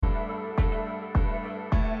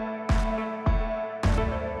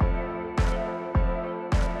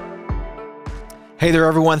Hey there,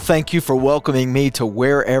 everyone. Thank you for welcoming me to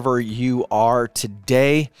wherever you are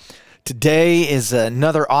today. Today is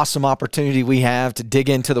another awesome opportunity we have to dig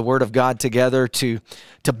into the Word of God together, to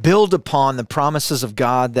build upon the promises of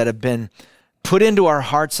God that have been put into our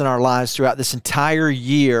hearts and our lives throughout this entire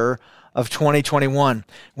year of 2021.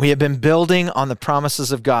 We have been building on the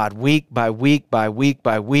promises of God week by week by week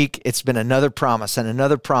by week. It's been another promise and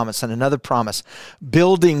another promise and another promise,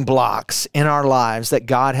 building blocks in our lives that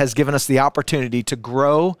God has given us the opportunity to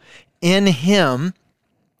grow in Him,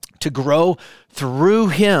 to grow through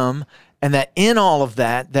Him, and that in all of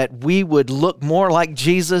that, that we would look more like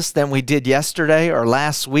Jesus than we did yesterday or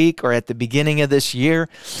last week or at the beginning of this year,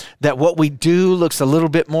 that what we do looks a little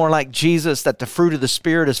bit more like Jesus, that the fruit of the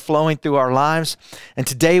Spirit is flowing through our lives. And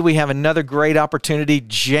today we have another great opportunity,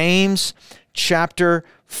 James chapter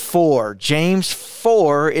 4. James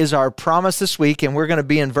 4 is our promise this week, and we're going to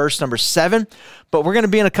be in verse number 7, but we're going to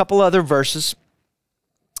be in a couple other verses,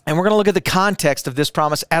 and we're going to look at the context of this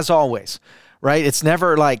promise as always. Right? It's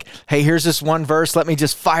never like, hey, here's this one verse, let me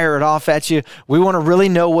just fire it off at you. We want to really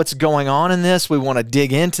know what's going on in this. We want to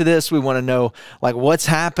dig into this. We want to know, like, what's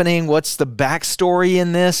happening? What's the backstory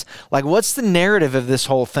in this? Like, what's the narrative of this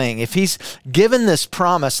whole thing? If he's given this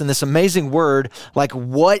promise and this amazing word, like,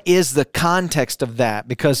 what is the context of that?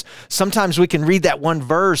 Because sometimes we can read that one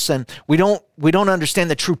verse and we don't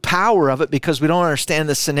understand the true power of it because we don't understand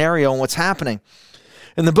the scenario and what's happening.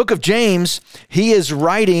 In the book of James, he is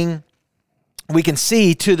writing, we can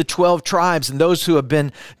see, to the 12 tribes and those who have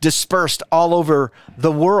been dispersed all over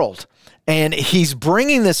the world. And he's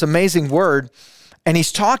bringing this amazing word, and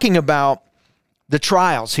he's talking about the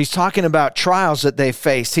trials. He's talking about trials that they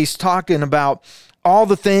faced. He's talking about all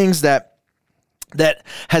the things that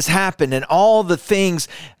has happened and all the things,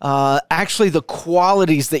 actually the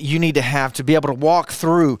qualities that you need to have to be able to walk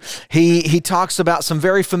through. He talks about some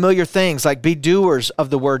very familiar things like be doers of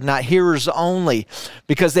the word, not hearers only,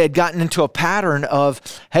 because they had gotten into a pattern of,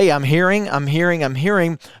 hey, I'm hearing,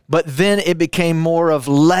 but then it became more of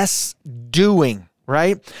less doing.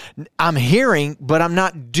 Right? I'm hearing, but I'm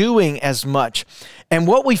not doing as much. And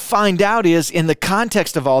what we find out is, in the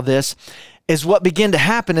context of all this, is what began to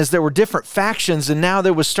happen is there were different factions, and now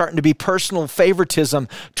there was starting to be personal favoritism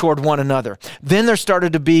toward one another. Then there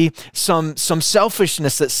started to be some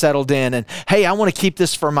selfishness that settled in, and hey, I want to keep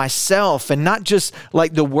this for myself, and not just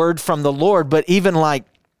like the word from the Lord, but even like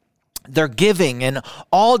their giving, and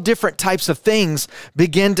all different types of things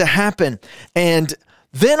begin to happen. And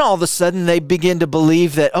then all of a sudden they begin to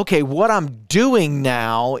believe that, okay, what I'm doing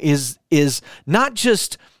now is not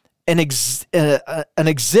just an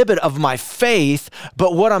exhibit of my faith,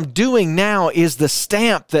 but what I'm doing now is the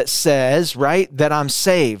stamp that says, right, that I'm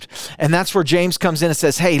saved. And that's where James comes in and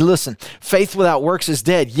says, hey, listen, faith without works is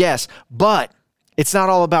dead. Yes, but it's not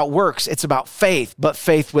all about works. It's about faith. But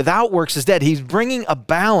faith without works is dead. He's bringing a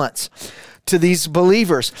balance to these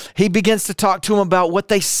believers. He begins to talk to them about what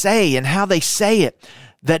they say and how they say it,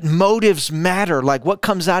 that motives matter, like what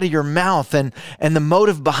comes out of your mouth, and the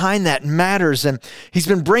motive behind that matters. And he's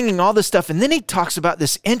been bringing all this stuff. And then he talks about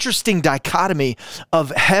this interesting dichotomy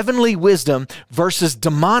of heavenly wisdom versus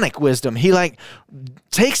demonic wisdom. He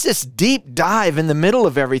takes this deep dive in the middle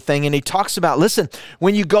of everything, and he talks about, listen,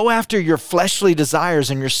 when you go after your fleshly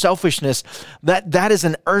desires and your selfishness, that is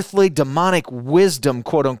an earthly demonic wisdom,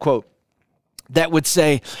 quote unquote, that would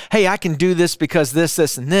say, hey, I can do this because this,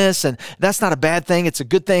 and this, and that's not a bad thing, it's a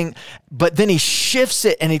good thing. But then he shifts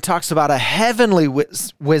it and he talks about a heavenly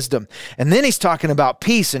wisdom. And then he's talking about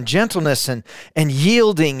peace and gentleness and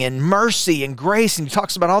yielding and mercy and grace, and he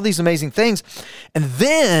talks about all these amazing things. And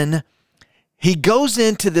then he goes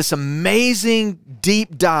into this amazing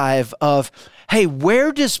deep dive of, hey,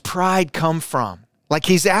 where does pride come from? Like,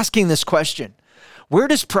 he's asking this question. Where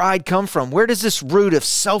does pride come from? Where does this root of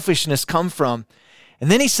selfishness come from? And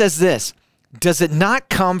then he says this, does it not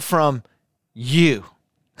come from you?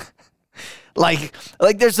 like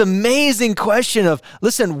there's an amazing question of,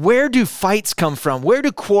 listen, where do fights come from? Where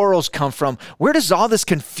do quarrels come from? Where does all this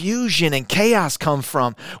confusion and chaos come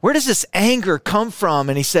from? Where does this anger come from?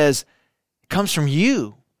 And he says, it comes from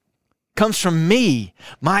you. It comes from me,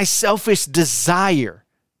 my selfish desire.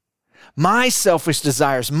 My selfish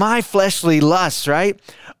desires, my fleshly lusts, right,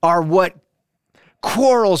 are what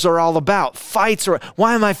quarrels are all about. Fights are,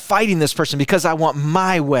 why am I fighting this person? Because I want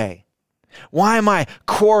my way. Why am I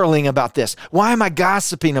quarreling about this? Why am I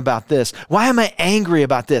gossiping about this? Why am I angry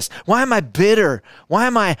about this? Why am I bitter?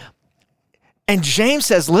 And James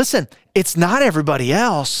says, listen, it's not everybody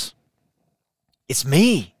else. It's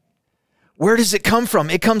me. Where does it come from?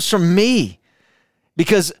 It comes from me,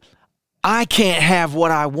 because I can't have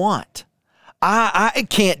what I want. I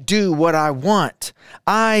can't do what I want.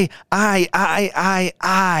 I.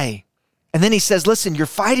 And then he says, listen, you're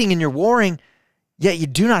fighting and you're warring, yet you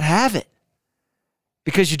do not have it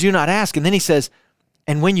because you do not ask. And then he says,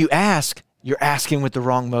 and when you ask, you're asking with the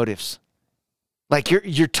wrong motives. Like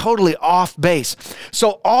you're totally off base.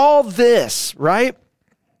 So all this, right,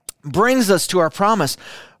 brings us to our promise.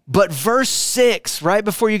 But verse 6, right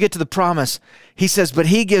before you get to the promise, he says, but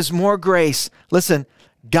he gives more grace. Listen,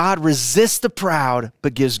 God resists the proud,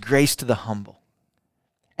 but gives grace to the humble.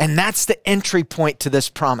 And that's the entry point to this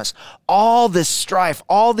promise. All this strife,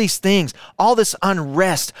 all these things, all this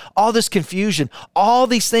unrest, all this confusion, all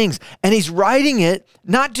these things. And he's writing it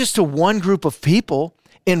not just to one group of people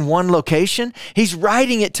in one location. He's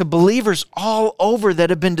writing it to believers all over that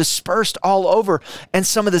have been dispersed all over. And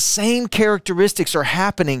some of the same characteristics are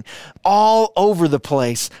happening all over the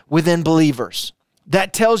place within believers.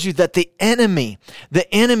 That tells you that the enemy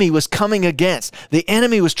was coming against. The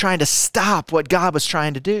enemy was trying to stop what God was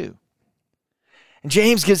trying to do. And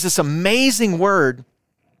James gives this amazing word.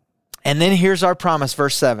 And then here's our promise,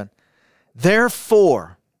 verse 7.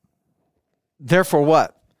 Therefore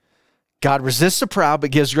what? God resists the proud,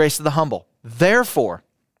 but gives grace to the humble. Therefore,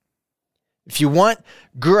 if you want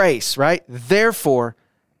grace, right? Therefore,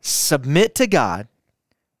 submit to God,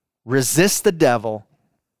 resist the devil,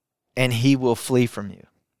 and he will flee from you.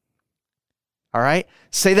 All right?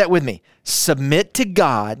 Say that with me. Submit to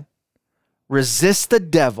God, resist the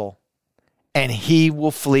devil, and he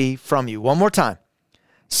will flee from you. One more time.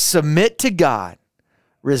 Submit to God,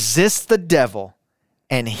 resist the devil,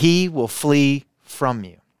 and he will flee from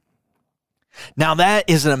you. Now that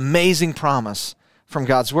is an amazing promise from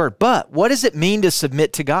God's word. But what does it mean to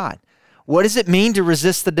submit to God? What does it mean to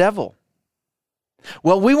resist the devil?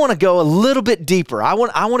 Well, we want to go a little bit deeper. I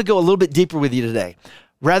want to go a little bit deeper with you today,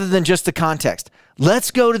 rather than just the context.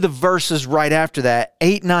 Let's go to the verses right after that,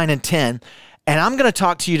 8, 9, and 10. And I'm going to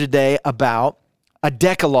talk to you today about a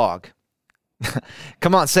decalogue.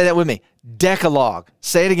 Come on, say that with me. Decalogue.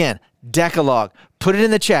 Say it again. Decalogue. Put it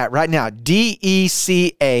in the chat right now. D-E-C-A-L-O-G-U-E.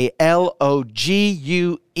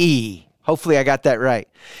 Hopefully I got that right.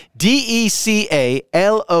 D-E-C-A-L-O-G-U-E.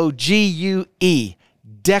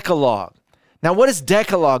 Decalogue. Now, what does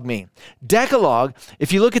decalogue mean? Decalogue,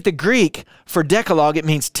 if you look at the Greek for decalogue, it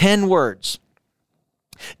means 10 words.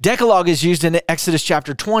 Decalogue is used in Exodus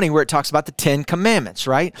chapter 20 where it talks about the 10 commandments,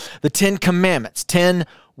 right? The 10 commandments, 10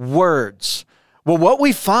 words. Well, what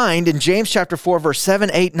we find in James chapter 4, verse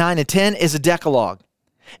 7, 8, 9, and 10 is a decalogue.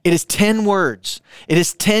 It is 10 words. It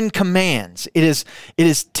is 10 commands. It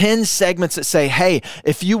is 10 segments that say, hey,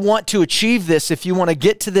 if you want to achieve this, if you want to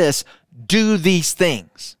get to this, do these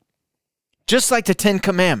things. Just like the 10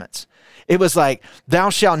 commandments. It was like, thou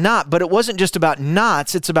shalt not, but it wasn't just about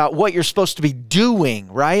nots. It's about what you're supposed to be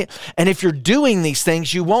doing, right? And if you're doing these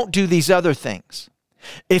things, you won't do these other things.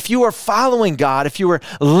 If you are following God, if you are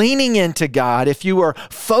leaning into God, if you are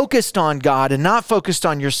focused on God and not focused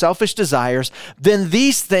on your selfish desires, then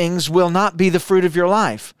these things will not be the fruit of your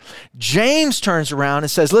life. James turns around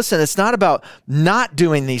and says, listen, it's not about not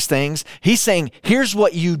doing these things. He's saying, here's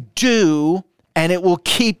what you do, and it will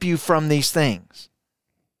keep you from these things.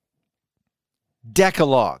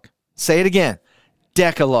 Decalogue. Say it again.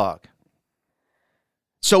 Decalogue.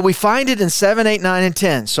 So we find it in 7, 8, 9, and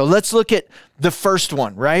 10. So let's look at the first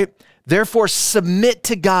one, right? Therefore, submit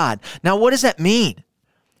to God. Now, what does that mean?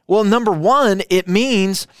 Well, number one, it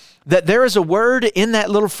means that there is a word in that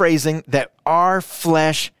little phrasing that our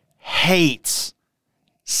flesh hates.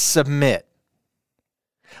 Submit.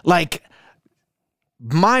 Like,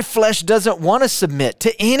 my flesh doesn't want to submit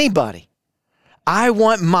to anybody. I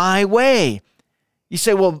want my way. You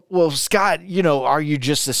say, well, Scott, are you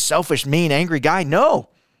just a selfish, mean, angry guy? No.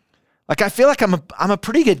 Like, I feel like I'm a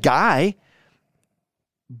pretty good guy,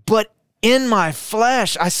 but in my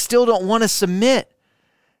flesh, I still don't want to submit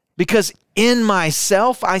because in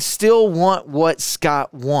myself, I still want what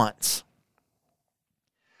Scott wants.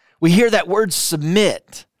 We hear that word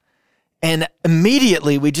submit, and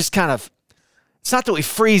immediately we just kind of, it's not that we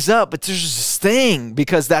freeze up, but there's this thing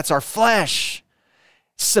because that's our flesh.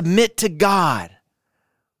 Submit to God.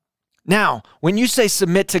 Now, when you say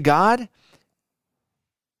submit to God,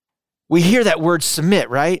 we hear that word submit,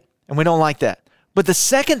 right? And we don't like that. But the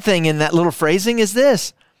second thing in that little phrasing is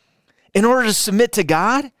this. In order to submit to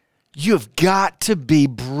God, you have got to be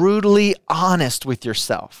brutally honest with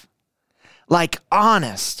yourself. Like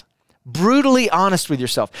honest. Brutally honest with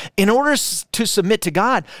yourself. In order to submit to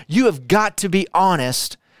God, you have got to be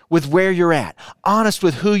honest with where you're at, honest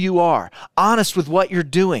with who you are, honest with what you're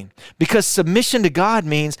doing. Because submission to God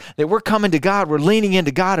means that we're coming to God, we're leaning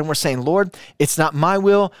into God, and we're saying, Lord, it's not my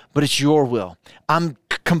will, but it's your will. I'm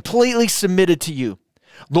completely submitted to you.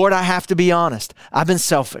 Lord, I have to be honest. I've been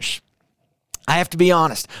selfish. I have to be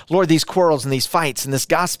honest. Lord, these quarrels and these fights and this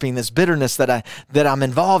gossiping, this bitterness that I'm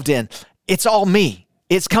involved in, it's all me.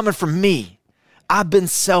 It's coming from me. I've been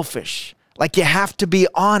selfish. Like, you have to be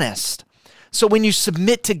honest. So when you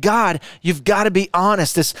submit to God, you've got to be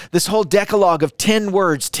honest. This whole decalogue of 10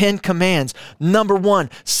 words, 10 commands. Number 1,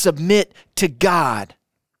 submit to God.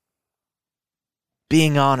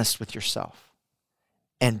 Being honest with yourself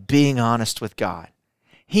and being honest with God.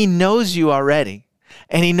 He knows you already,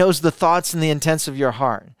 and He knows the thoughts and the intents of your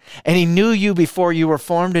heart. And He knew you before you were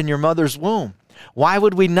formed in your mother's womb. Why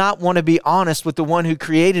would we not want to be honest with the one who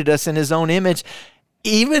created us in His own image,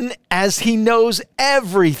 even as He knows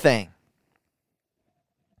everything?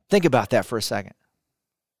 Think about that for a second.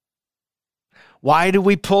 Why do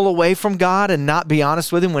we pull away from God and not be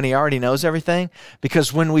honest with Him when He already knows everything?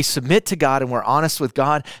 Because when we submit to God and we're honest with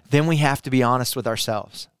God, then we have to be honest with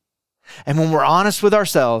ourselves. And when we're honest with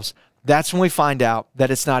ourselves, that's when we find out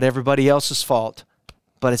that it's not everybody else's fault,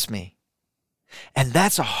 but it's me. And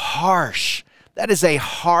that is a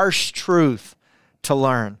harsh truth to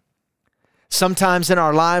learn. Sometimes in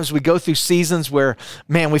our lives, we go through seasons where,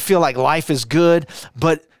 man, we feel like life is good,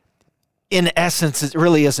 but in essence, it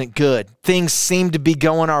really isn't good. Things seem to be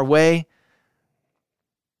going our way,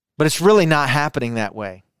 but it's really not happening that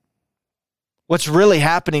way. What's really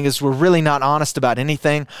happening is we're really not honest about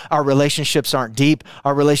anything. Our relationships aren't deep.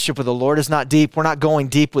 Our relationship with the Lord is not deep. We're not going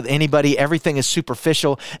deep with anybody. Everything is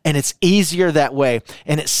superficial, and it's easier that way.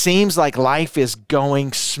 And it seems like life is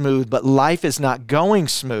going smooth, but life is not going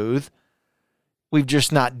smooth. We've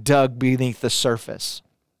just not dug beneath the surface.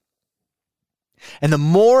 And the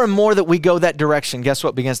more and more that we go that direction, guess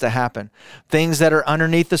what begins to happen? Things that are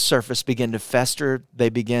underneath the surface begin to fester. They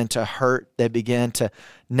begin to hurt. They begin to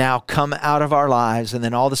now come out of our lives. And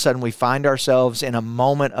then all of a sudden we find ourselves in a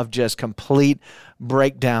moment of just complete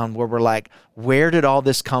breakdown where we're like, where did all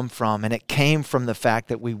this come from? And it came from the fact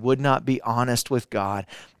that we would not be honest with God.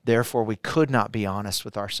 Therefore, we could not be honest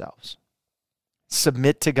with ourselves.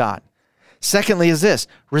 Submit to God. Secondly is this: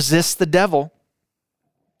 resist the devil,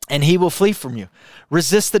 and he will flee from you.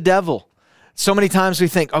 Resist the devil. So many times we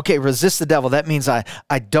think, okay, resist the devil. That means I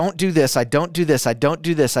don't do this, I don't do this, I don't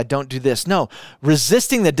do this, I don't do this. No,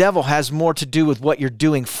 resisting the devil has more to do with what you're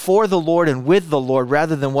doing for the Lord and with the Lord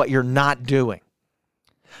rather than what you're not doing.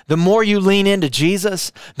 The more you lean into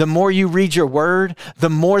Jesus, the more you read your word, the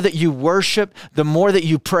more that you worship, the more that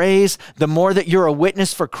you praise, the more that you're a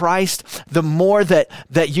witness for Christ, the more that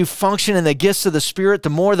you function in the gifts of the Spirit, the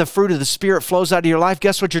more the fruit of the Spirit flows out of your life.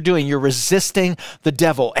 Guess what you're doing? You're resisting the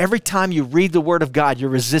devil. Every time you read the word of God, you're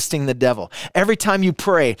resisting the devil. Every time you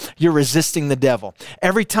pray, you're resisting the devil.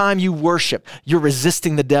 Every time you worship, you're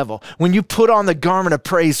resisting the devil. When you put on the garment of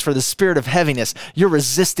praise for the spirit of heaviness, you're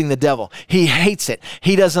resisting the devil. He hates it.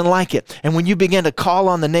 He doesn't like it. And when you begin to call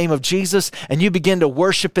on the name of Jesus and you begin to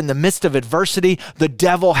worship in the midst of adversity, the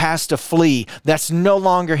devil has to flee. That's no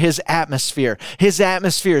longer his atmosphere. His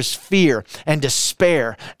atmosphere is fear and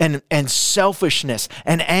despair and selfishness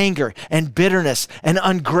and anger and bitterness and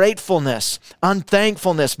ungratefulness,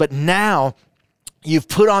 unthankfulness. But now you've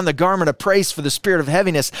put on the garment of praise for the spirit of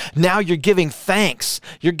heaviness. Now you're giving thanks.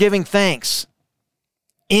 You're giving thanks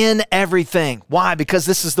in everything. Why? Because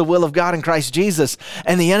this is the will of God in Christ Jesus.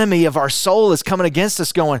 And the enemy of our soul is coming against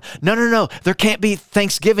us going, no. There can't be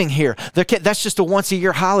Thanksgiving here. That's just a once a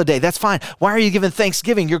year holiday. That's fine. Why are you giving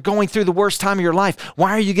Thanksgiving? You're going through the worst time of your life.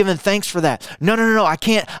 Why are you giving thanks for that? No. I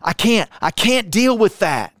can't deal with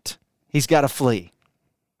that. He's got to flee.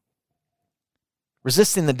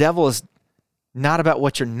 Resisting the devil is not about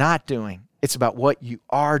what you're not doing. It's about what you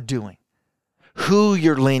are doing, who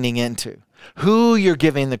you're leaning into, who you're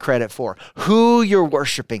giving the credit for, who you're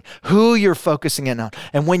worshiping, who you're focusing in on.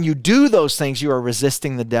 And when you do those things, you are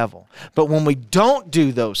resisting the devil. But when we don't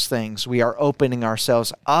do those things, we are opening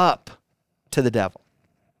ourselves up to the devil.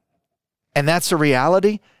 And that's a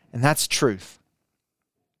reality, and that's truth.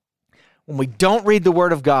 When we don't read the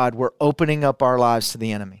Word of God, we're opening up our lives to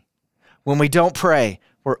the enemy. When we don't pray,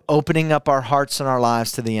 we're opening up our hearts and our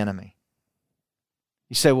lives to the enemy.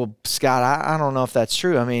 You say, well, Scott, I don't know if that's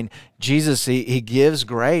true. I mean, Jesus, he gives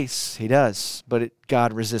grace. He does. But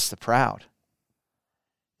God resists the proud.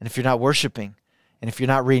 And if you're not worshiping, and if you're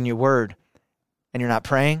not reading your word, and you're not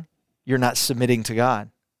praying, you're not submitting to God.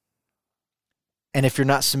 And if you're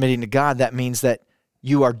not submitting to God, that means that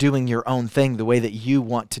you are doing your own thing the way that you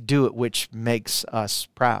want to do it, which makes us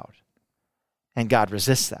proud. And God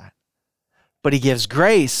resists that. But he gives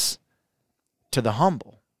grace to the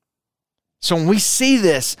humble. So when we see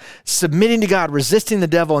this, submitting to God, resisting the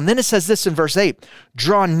devil, and then it says this in verse 8,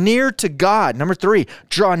 draw near to God. Number 3,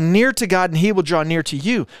 draw near to God and he will draw near to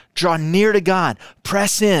you. Draw near to God.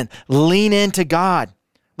 Press in. Lean into God.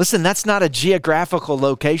 Listen, that's not a geographical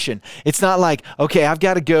location. It's not like, okay, I've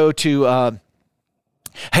got to go to...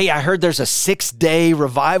 hey, I heard there's a 6-day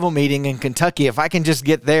revival meeting in Kentucky. If I can just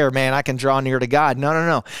get there, man, I can draw near to God.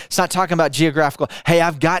 No. It's not talking about geographical. Hey,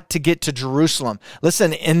 I've got to get to Jerusalem.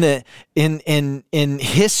 Listen, in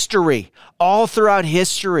history, all throughout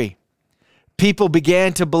history, people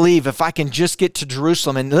began to believe if I can just get to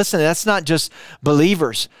Jerusalem. And listen, that's not just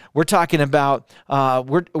believers. We're talking about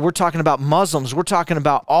we're talking about Muslims. We're talking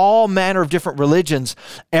about all manner of different religions.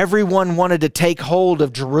 Everyone wanted to take hold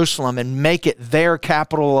of Jerusalem and make it their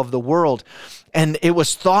capital of the world. And it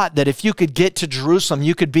was thought that if you could get to Jerusalem,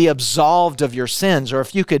 you could be absolved of your sins, or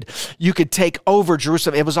if you could take over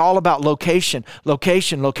Jerusalem. It was all about location.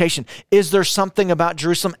 Is there something about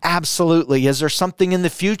Jerusalem? Absolutely. Is there something in the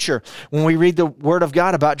future when we read the Word of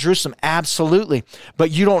God about Jerusalem? Absolutely.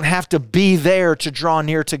 But you don't have to be there to draw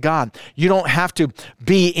near to God. You don't have to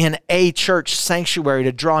be in a church sanctuary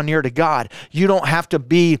to draw near to God. You don't have to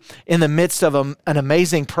be in the midst of an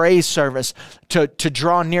amazing praise service to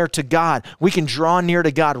draw near to God. We can draw near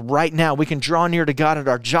to God right now. We can draw near to God at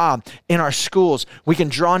our job, in our schools. We can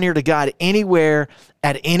draw near to God anywhere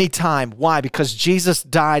at any time. Why? Because Jesus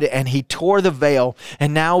died and he tore the veil,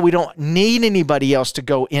 and now we don't need anybody else to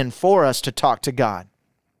go in for us to talk to God.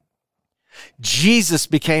 Jesus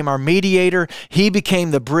became our mediator. He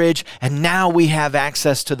became the bridge, and now we have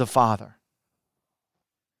access to the Father.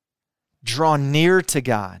 Draw near to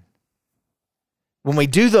God. When we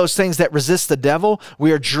do those things that resist the devil,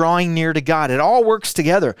 we are drawing near to God. It all works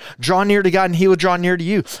together. Draw near to God and he will draw near to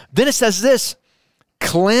you. Then it says this,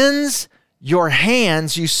 cleanse your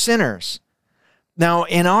hands, you sinners. Now,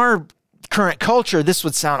 in our current culture, this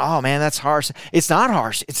would sound, oh man, that's harsh. It's not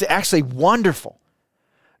harsh. It's actually wonderful.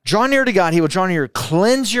 Draw near to God, he will draw near.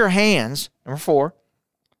 Cleanse your hands, number 4,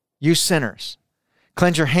 you sinners.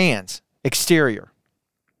 Cleanse your hands, exterior.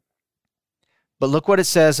 But look what it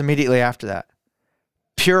says immediately after that.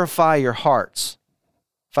 Purify your hearts.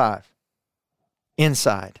 5,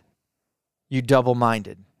 inside, you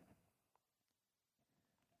double-minded.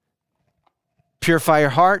 Purify your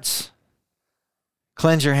hearts,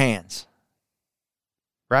 cleanse your hands,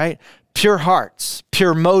 right? Pure hearts,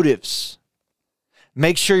 pure motives.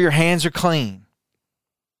 Make sure your hands are clean.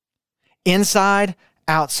 Inside,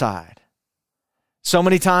 outside. So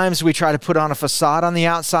many times we try to put on a facade on the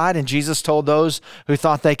outside, and Jesus told those who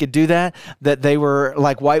thought they could do that they were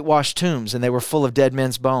like whitewashed tombs and they were full of dead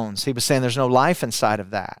men's bones. He was saying there's no life inside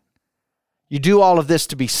of that. You do all of this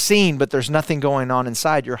to be seen, but there's nothing going on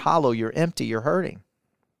inside. You're hollow, you're empty, you're hurting.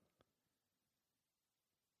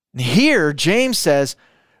 And here, James says,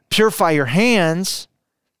 purify your hands.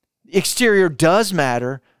 Exterior does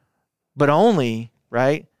matter, but only,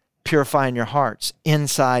 right, purifying your hearts,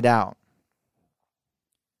 inside out.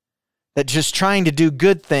 That just trying to do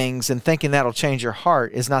good things and thinking that'll change your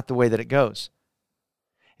heart is not the way that it goes.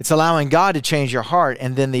 It's allowing God to change your heart,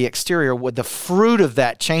 and then the exterior, with the fruit of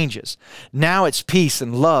that changes. Now it's peace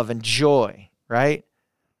and love and joy, right?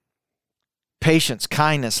 Patience,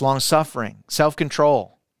 kindness, long-suffering,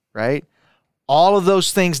 self-control, right? All of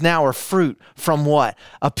those things now are fruit from what?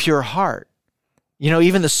 A pure heart. You know,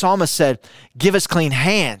 even the psalmist said, give us clean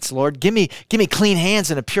hands, Lord. Give me clean hands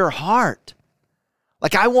and a pure heart.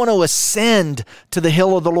 Like, I want to ascend to the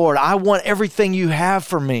hill of the Lord. I want everything you have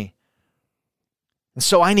for me. And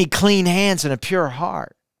so I need clean hands and a pure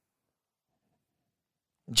heart.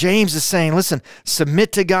 James is saying, listen,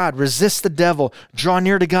 submit to God, resist the devil, draw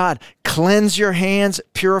near to God, cleanse your hands,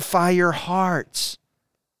 purify your hearts.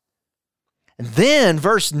 And then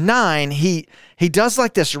verse 9, he does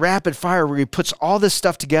like this rapid fire where he puts all this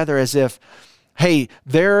stuff together as if, hey,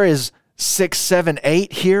 there is 6, 7,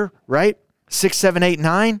 8 here, right? 6, 7, 8,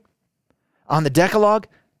 9 on the Decalogue,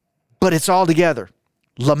 but it's all together.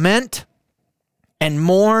 Lament and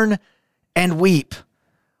mourn and weep.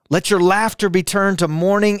 Let your laughter be turned to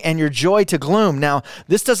mourning and your joy to gloom. Now,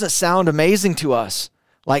 this doesn't sound amazing to us,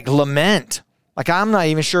 like lament. Like, I'm not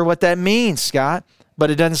even sure what that means, Scott,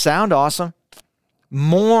 but it doesn't sound awesome.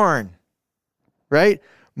 Mourn, right?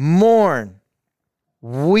 Mourn,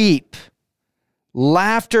 weep.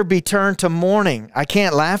 Laughter be turned to mourning. I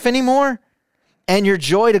can't laugh anymore? And your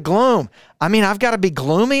joy to gloom. I mean, I've got to be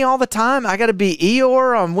gloomy all the time. I got to be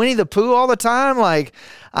Eeyore on Winnie the Pooh all the time. Like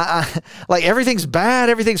everything's bad,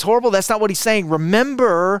 everything's horrible. That's not what he's saying.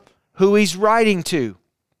 Remember who he's writing to.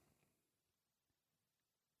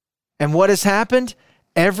 And what has happened?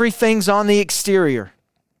 Everything's on the exterior.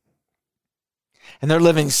 And they're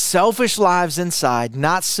living selfish lives inside,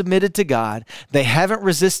 not submitted to God. They haven't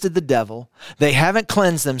resisted the devil. They haven't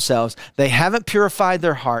cleansed themselves. They haven't purified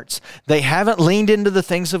their hearts. They haven't leaned into the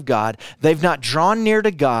things of God. They've not drawn near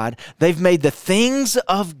to God. They've made the things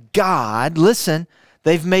of God, listen,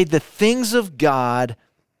 they've made the things of God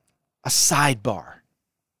a sidebar.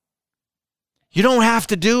 You don't have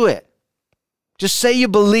to do it. Just say you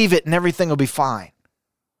believe it and everything will be fine.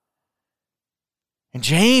 And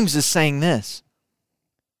James is saying this.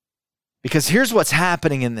 Because here's what's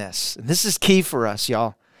happening in this. And this is key for us,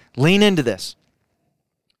 y'all. Lean into this.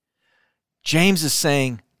 James is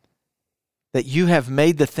saying that you have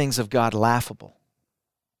made the things of God laughable.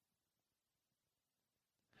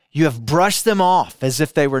 You have brushed them off as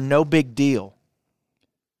if they were no big deal.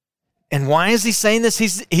 And why is he saying this?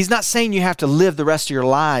 He's not saying you have to live the rest of your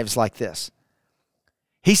lives like this.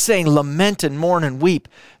 He's saying lament and mourn and weep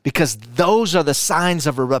because those are the signs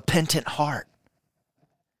of a repentant heart.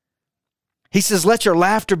 He says, let your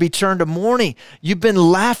laughter be turned to mourning. You've been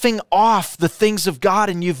laughing off the things of God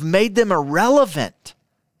and you've made them irrelevant.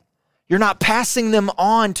 You're not passing them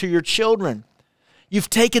on to your children. You've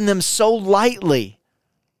taken them so lightly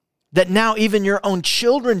that now even your own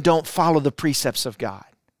children don't follow the precepts of God.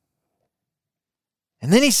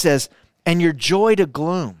 And then he says, and your joy to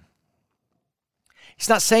gloom. He's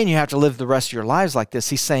not saying you have to live the rest of your lives like this.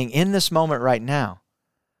 He's saying in this moment right now,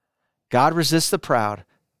 God resists the proud,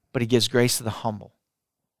 but he gives grace to the humble.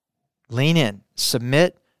 Lean in,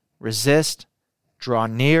 submit, resist, draw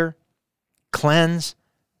near, cleanse,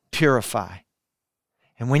 purify.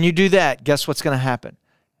 And when you do that, guess what's going to happen?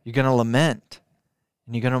 You're going to lament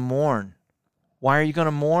and you're going to mourn. Why are you going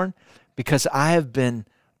to mourn? Because I have been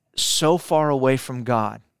so far away from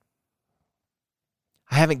God.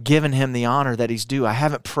 I haven't given him the honor that he's due. I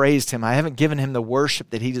haven't praised him. I haven't given him the worship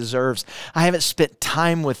that he deserves. I haven't spent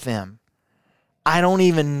time with him. I don't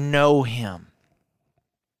even know him.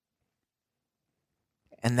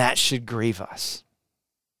 And that should grieve us.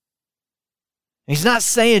 He's not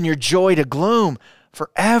saying your joy to gloom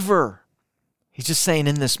forever. He's just saying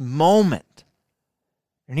in this moment,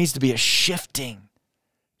 there needs to be a shifting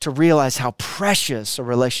to realize how precious a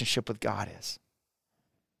relationship with God is.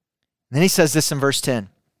 And then he says this in verse 10,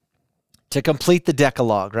 to complete the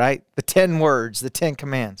Decalogue, right? The 10 words, the 10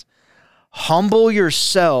 commands. Humble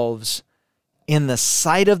yourselves in the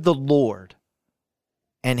sight of the Lord,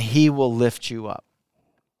 and he will lift you up.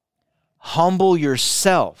 Humble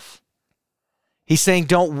yourself. He's saying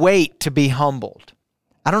don't wait to be humbled.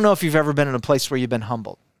 I don't know if you've ever been in a place where you've been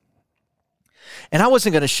humbled. And I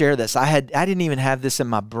wasn't going to share this. I didn't even have this in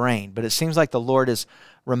my brain, but it seems like the Lord is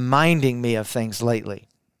reminding me of things lately.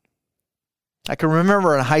 I can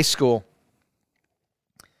remember in high school,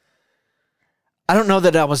 I don't know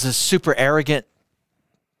that I was a super arrogant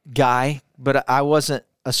guy, but I wasn't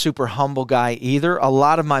a super humble guy either. A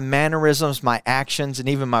lot of my mannerisms, my actions, and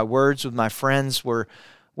even my words with my friends were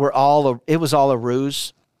all, it was all a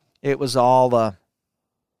ruse. It was all,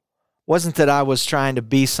 wasn't that I was trying to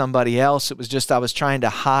be somebody else. It was just I was trying to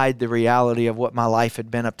hide the reality of what my life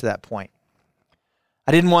had been up to that point.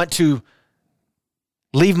 I didn't want to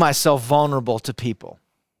leave myself vulnerable to people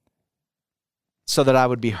so that I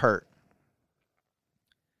would be hurt.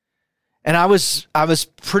 And I was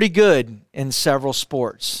pretty good in several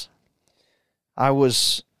sports. I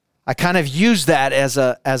kind of used that as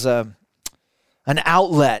an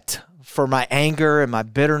outlet for my anger and my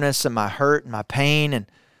bitterness and my hurt and my pain. And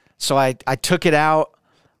so I took it out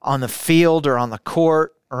on the field or on the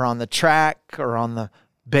court or on the track or on the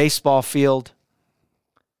baseball field.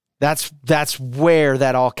 That's where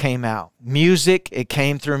that all came out. Music, it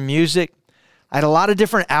came through music. I had a lot of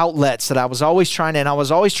different outlets that I was always trying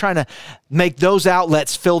to make those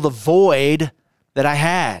outlets fill the void that I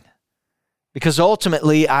had. Because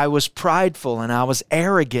ultimately I was prideful and I was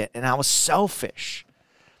arrogant and I was selfish.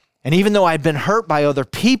 And even though I'd been hurt by other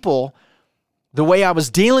people, the way I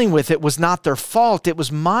was dealing with it was not their fault, it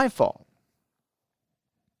was my fault.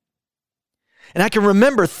 And I can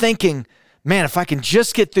remember thinking, man, if I can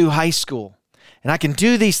just get through high school and I can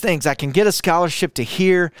do these things, I can get a scholarship to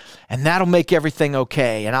here and that'll make everything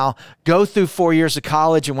okay. And I'll go through 4 years of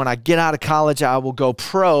college, and when I get out of college, I will go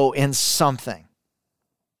pro in something.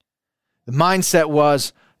 The mindset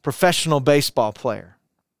was professional baseball player.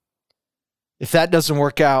 If that doesn't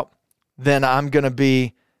work out, then I'm going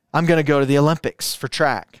to go to the Olympics for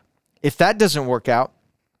track. If that doesn't work out,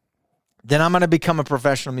 then I'm going to become a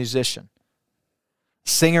professional musician.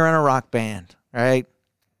 Singer in a rock band, right?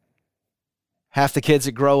 Half the kids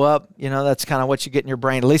that grow up, that's kind of what you get in your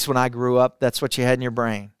brain. At least when I grew up, that's what you had in your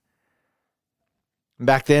brain.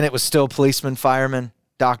 Back then it was still policemen, firemen,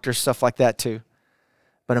 doctors, stuff like that too.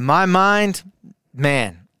 But in my mind,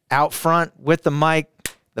 man, out front with the mic,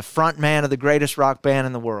 the front man of the greatest rock band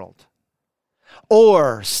in the world.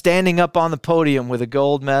 Or standing up on the podium with a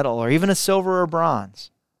gold medal or even a silver or bronze.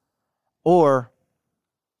 Or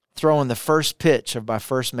throwing the first pitch of my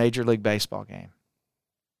first Major League Baseball game.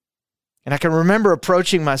 And I can remember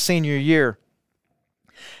approaching my senior year.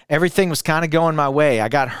 Everything was kind of going my way. I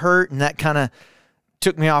got hurt, and that kind of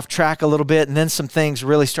took me off track a little bit, and then some things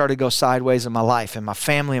really started to go sideways in my life, and my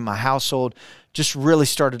family and my household just really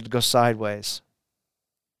started to go sideways.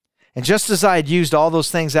 And just as I had used all those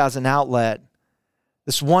things as an outlet,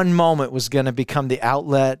 this one moment was going to become the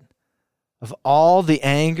outlet of all the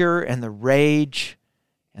anger and the rage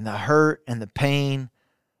and the hurt and the pain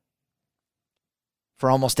for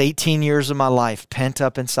almost 18 years of my life pent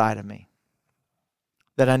up inside of me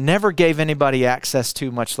that I never gave anybody access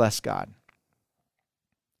to, much less God.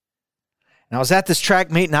 And I was at this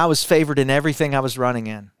track meet, and I was favored in everything I was running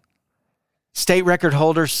in. State record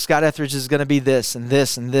holder Scott Etheridge is going to be this and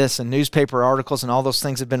this and this, and newspaper articles and all those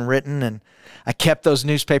things have been written, and I kept those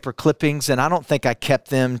newspaper clippings, and I don't think I kept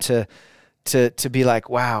them to be like,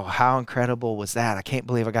 wow, how incredible was that? I can't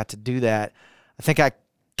believe I got to do that. I think I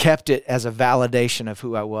kept it as a validation of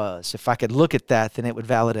who I was. If I could look at that, then it would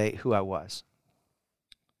validate who I was.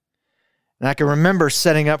 And I can remember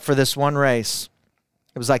setting up for this one race.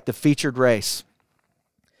 It was like the featured race.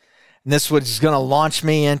 And this was going to launch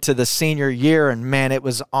me into the senior year, and man, it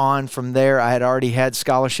was on from there. I had already had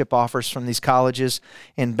scholarship offers from these colleges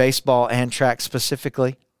in baseball and track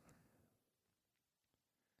specifically.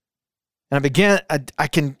 And I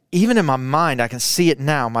can, even in my mind, I can see it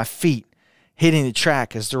now, my feet hitting the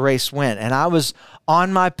track as the race went. And I was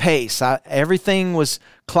on my pace. Everything was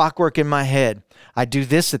clockwork in my head. I do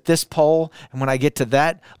this at this pole, and when I get to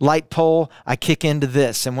that light pole, I kick into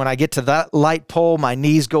this. And when I get to that light pole, my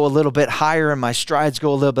knees go a little bit higher and my strides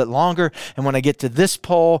go a little bit longer. And when I get to this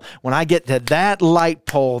pole, when I get to that light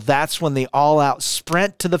pole, that's when the all-out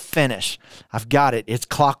sprint to the finish. I've got it. It's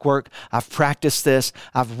clockwork. I've practiced this.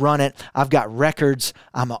 I've run it. I've got records.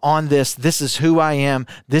 I'm on this. This is who I am.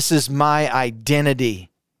 This is my identity.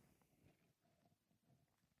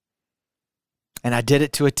 And I did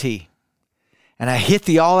it to a T. And I hit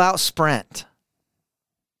the all-out sprint.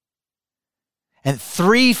 And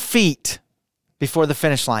 3 feet before the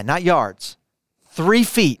finish line, not yards, 3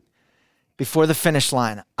 feet before the finish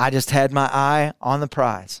line, I just had my eye on the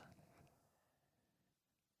prize.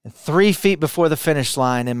 And 3 feet before the finish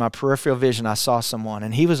line, in my peripheral vision, I saw someone,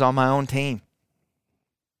 and he was on my own team.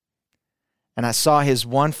 And I saw his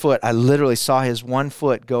one foot, I literally saw his one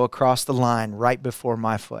foot go across the line right before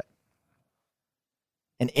my foot.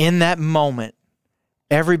 And in that moment,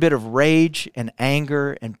 every bit of rage and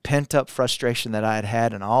anger and pent-up frustration that I had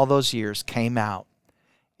had in all those years came out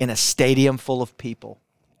in a stadium full of people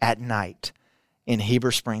at night in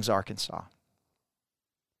Heber Springs, Arkansas.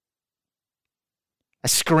 I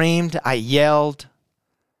screamed, I yelled,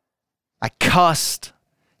 I cussed.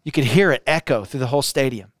 You could hear it echo through the whole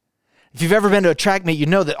stadium. If you've ever been to a track meet, you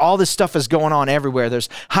know that all this stuff is going on everywhere. There's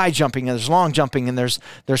high jumping, and there's long jumping, and there's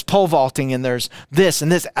pole vaulting, and there's this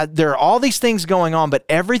and this. There are all these things going on, but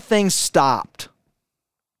everything stopped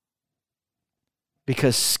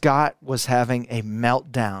because Scott was having a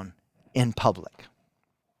meltdown in public.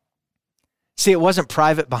 See, it wasn't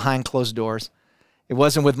private behind closed doors. It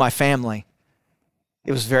wasn't with my family.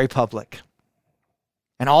 It was very public.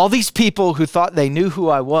 And all these people who thought they knew who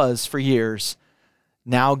I was for years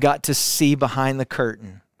now got to see behind the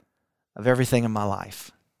curtain of everything in my life.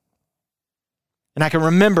 And I can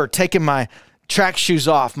remember taking my track shoes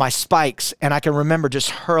off, my spikes, and I can remember just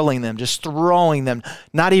hurling them, just throwing them,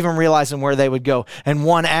 not even realizing where they would go. And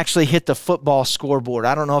one actually hit the football scoreboard.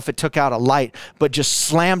 I don't know if it took out a light, but just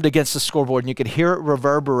slammed against the scoreboard, and you could hear it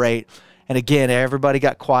reverberate. And again, everybody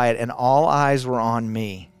got quiet, and all eyes were on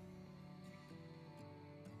me.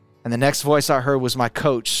 And the next voice I heard was my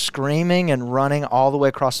coach screaming and running all the way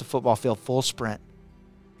across the football field, full sprint,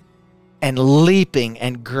 and leaping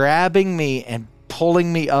and grabbing me and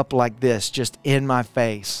pulling me up like this, just in my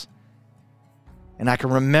face. And I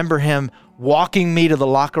can remember him walking me to the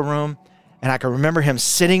locker room, and I can remember him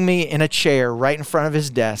sitting me in a chair right in front of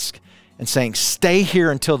his desk and saying, "Stay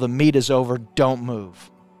here until the meet is over, don't move."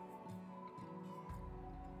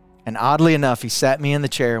 And oddly enough, he sat me in the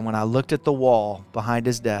chair, and when I looked at the wall behind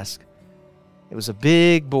his desk, it was a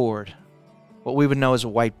big board, what we would know as a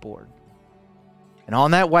whiteboard. And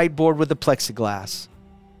on that whiteboard with the plexiglass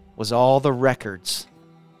was all the records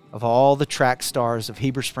of all the track stars of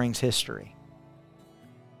Heber Springs history.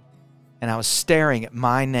 And I was staring at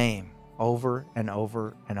my name over and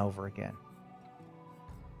over and over again.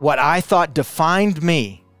 What I thought defined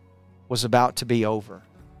me was about to be over.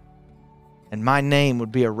 And my name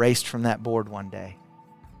would be erased from that board one day.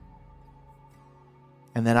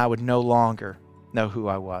 And then I would no longer know who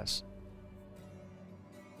I was.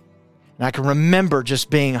 And I can remember just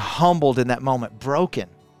being humbled in that moment, broken,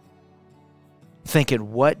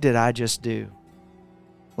 thinking, what did I just do?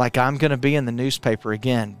 Like I'm going to be in the newspaper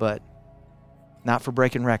again, but not for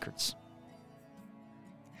breaking records.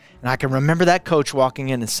 And I can remember that coach walking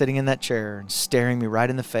in and sitting in that chair and staring me right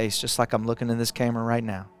in the face, just like I'm looking in this camera right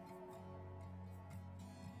now.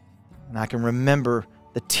 And I can remember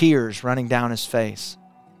the tears running down his face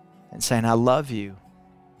and saying, I love you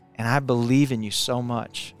and I believe in you so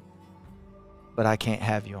much, but I can't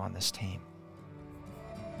have you on this team.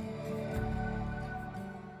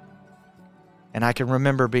 And I can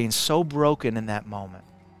remember being so broken in that moment.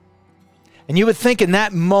 And you would think in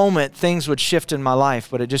that moment things would shift in my life,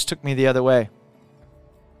 but it just took me the other way.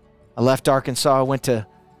 I left Arkansas, I went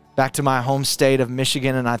back to my home state of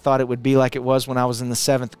Michigan, and I thought it would be like it was when I was in the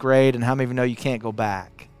 7th grade, and how many of you know you can't go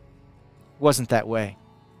back? It wasn't that way.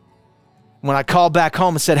 When I called back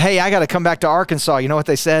home and said, hey, I got to come back to Arkansas, you know what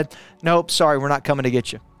they said? Nope, sorry, we're not coming to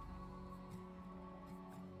get you.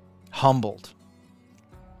 Humbled.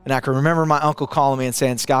 And I can remember my uncle calling me and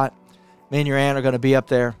saying, Scott, me and your aunt are going to be up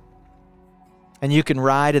there, and you can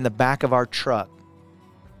ride in the back of our truck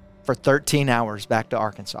for 13 hours back to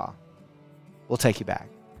Arkansas. We'll take you back.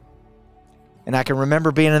 And I can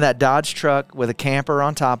remember being in that Dodge truck with a camper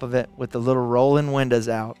on top of it with the little rolling windows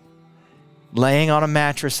out, laying on a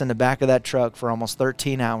mattress in the back of that truck for almost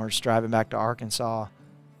 13 hours driving back to Arkansas,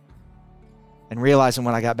 and realizing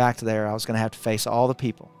when I got back to there, I was going to have to face all the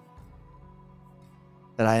people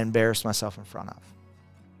that I embarrassed myself in front of.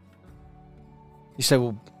 You say,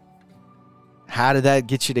 well, how did that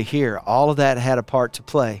get you to here? All of that had a part to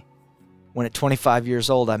play when at 25 years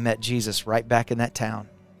old, I met Jesus right back in that town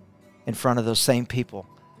in front of those same people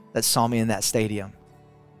that saw me in that stadium.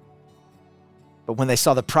 But when they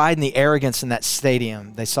saw the pride and the arrogance in that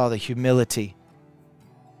stadium, they saw the humility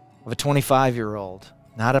of a 25-year-old,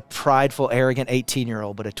 not a prideful, arrogant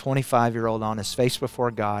 18-year-old, but a 25-year-old on his face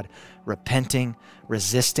before God, repenting,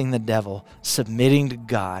 resisting the devil, submitting to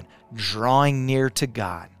God, drawing near to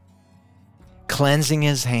God, cleansing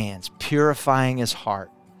his hands, purifying his heart,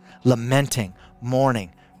 lamenting,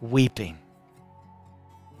 mourning, weeping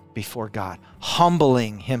before God,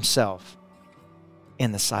 humbling himself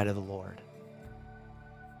in the sight of the Lord.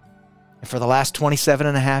 And for the last 27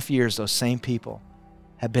 and a half years, those same people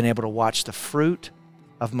have been able to watch the fruit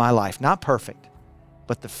of my life, not perfect,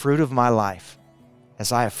 but the fruit of my life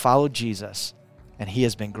as I have followed Jesus, and he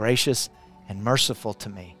has been gracious and merciful to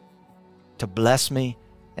me, to bless me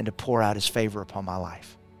and to pour out his favor upon my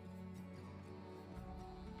life.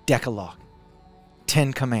 Decalogue,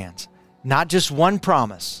 10 commands, not just one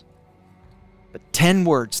promise, but 10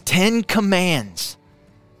 words, 10 commands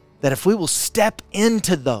that if we will step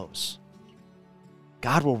into those,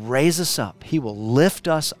 God will raise us up. He will lift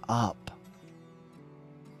us up.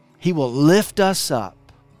 He will lift us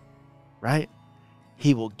up, right?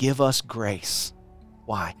 He will give us grace.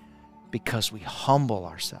 Why? Because we humble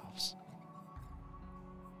ourselves.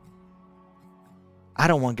 I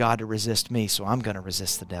don't want God to resist me, so I'm going to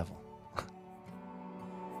resist the devil.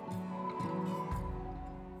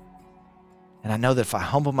 And I know that if I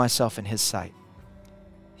humble myself in his sight,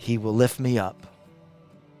 he will lift me up.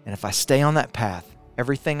 And if I stay on that path,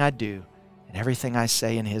 everything I do and everything I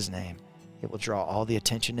say in his name, it will draw all the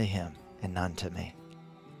attention to him and none to me.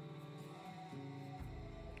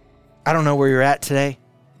 I don't know where you're at today,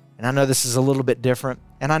 and I know this is a little bit different,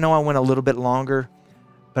 and I know I went a little bit longer,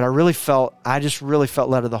 but I just really felt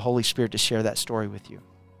led of the Holy Spirit to share that story with you.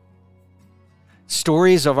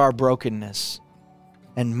 Stories of our brokenness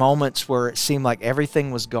and moments where it seemed like everything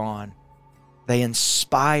was gone, they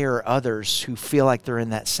inspire others who feel like they're in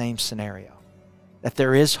that same scenario, that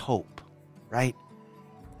there is hope, right?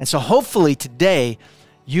 And so hopefully today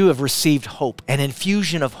you have received hope, an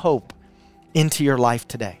infusion of hope into your life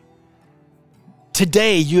today.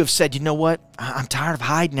 Today you have said, you know what? I'm tired of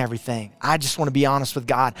hiding everything. I just want to be honest with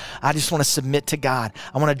God. I just want to submit to God.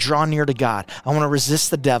 I want to draw near to God. I want to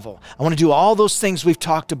resist the devil. I want to do all those things we've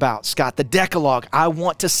talked about, Scott, the Decalogue. I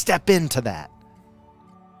want to step into that.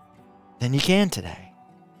 Then you can today.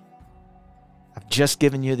 I've just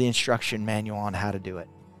given you the instruction manual on how to do it.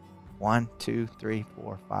 1, 2, 3,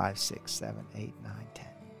 4, 5, 6, 7, 8, 9, 10.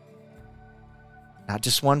 Not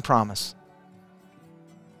just one promise,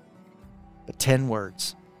 but 10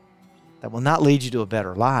 words that will not lead you to a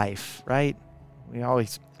better life, right? We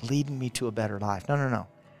always leading me to a better life. No.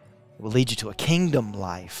 It will lead you to a kingdom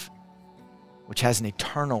life, which has an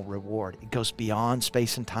eternal reward. It goes beyond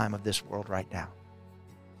space and time of this world right now.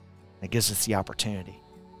 It gives us the opportunity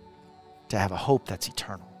to have a hope that's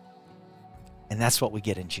eternal. And that's what we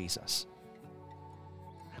get in Jesus.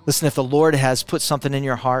 Listen, if the Lord has put something in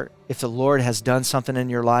your heart, if the Lord has done something in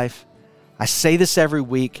your life, I say this every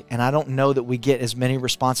week, and I don't know that we get as many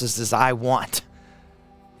responses as I want.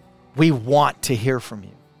 We want to hear from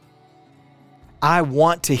you. I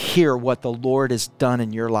want to hear what the Lord has done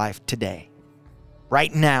in your life today,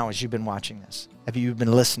 right now as you've been watching this, if you've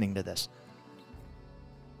been listening to this.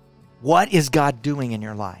 What is God doing in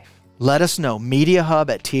your life? Let us know.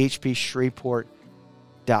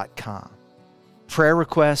 MediaHub@thpshreveport.com. Prayer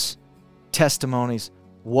requests, testimonies.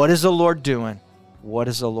 What is the Lord doing? What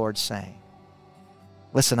is the Lord saying?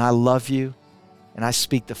 Listen, I love you, and I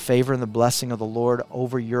speak the favor and the blessing of the Lord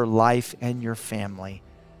over your life and your family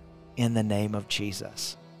in the name of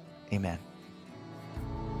Jesus. Amen.